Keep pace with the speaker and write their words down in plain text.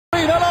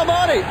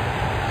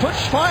Clasie puts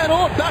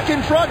Feyenoord back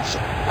in front,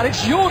 and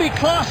it's Jordi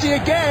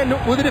Clasie again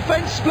with a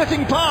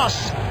defence-splitting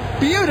pass.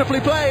 Beautifully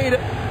played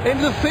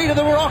into the feet of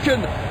the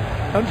Moroccan,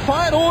 and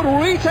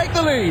Feyenoord retake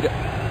the lead.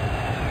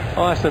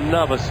 Oh, that's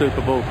another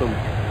super ball from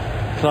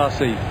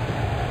Clasie.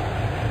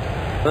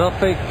 And I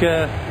think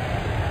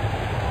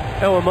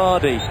El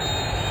Amadi,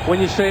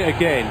 when you see it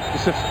again,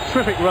 it's a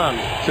terrific run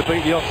to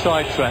beat the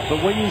offside trap,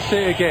 but when you see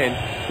it again,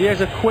 he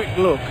has a quick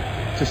look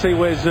to see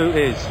where Zoot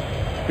is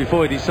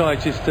before he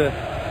decides just to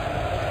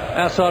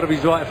outside of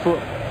his right foot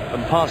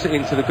and pass it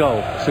into the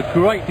goal. It's a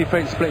great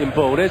defence splitting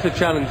ball. There's a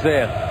challenge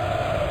there,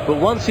 but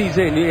once he's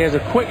in, he has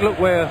a quick look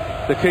where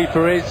the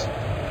keeper is,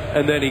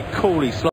 and then he coolly slides